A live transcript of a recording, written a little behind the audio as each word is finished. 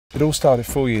It all started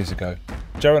 4 years ago.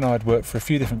 Joe and I had worked for a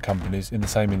few different companies in the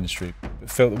same industry, but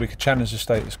felt that we could challenge the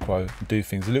status quo and do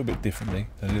things a little bit differently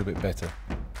and a little bit better.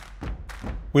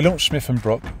 We launched Smith &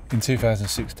 Brock in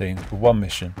 2016 with one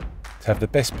mission: to have the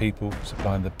best people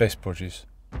supplying the best produce.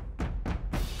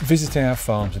 Visiting our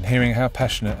farms and hearing how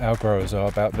passionate our growers are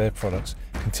about their products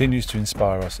continues to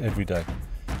inspire us every day.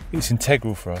 It's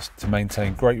integral for us to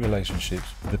maintain great relationships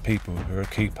with the people who are a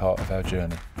key part of our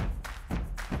journey.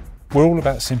 We're all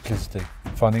about simplicity,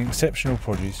 finding exceptional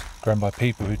produce grown by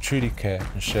people who truly care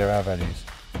and share our values.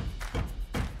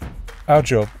 Our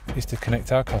job is to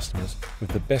connect our customers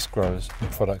with the best growers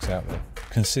and products out there,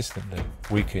 consistently,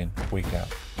 week in, week out.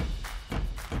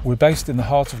 We're based in the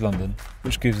heart of London,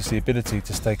 which gives us the ability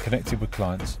to stay connected with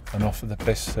clients and offer the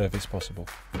best service possible.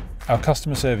 Our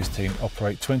customer service team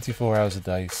operate 24 hours a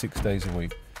day, 6 days a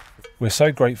week. We're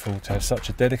so grateful to have such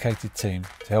a dedicated team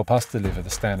to help us deliver the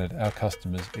standard our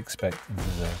customers expect and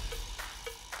deserve.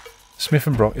 Smith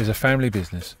 & Brock is a family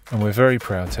business, and we're very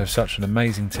proud to have such an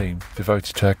amazing team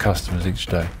devoted to our customers each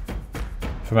day.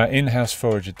 From our in-house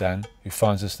forager Dan, who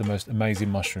finds us the most amazing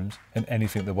mushrooms and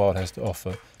anything the wild has to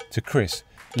offer, to Chris,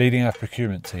 leading our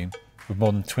procurement team with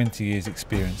more than 20 years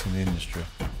experience in the industry.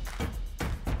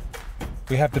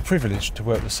 We have the privilege to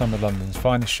work with some of London's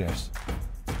finest chefs.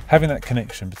 Having that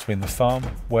connection between the farm,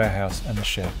 warehouse and the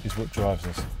chef is what drives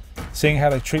us. Seeing how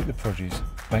they treat the produce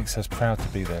makes us proud to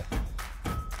be there.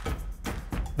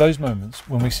 Those moments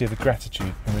when we see the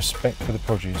gratitude and respect for the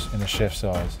produce in the chef's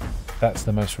eyes, that's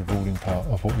the most rewarding part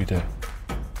of what we do.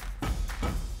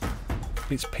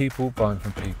 It's people buying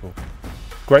from people.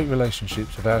 Great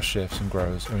relationships with our chefs and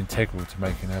growers are integral to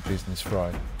making our business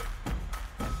thrive.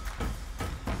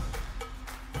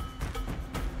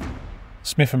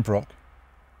 Smith & Brock,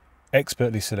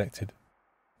 expertly selected,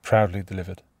 proudly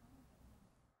delivered.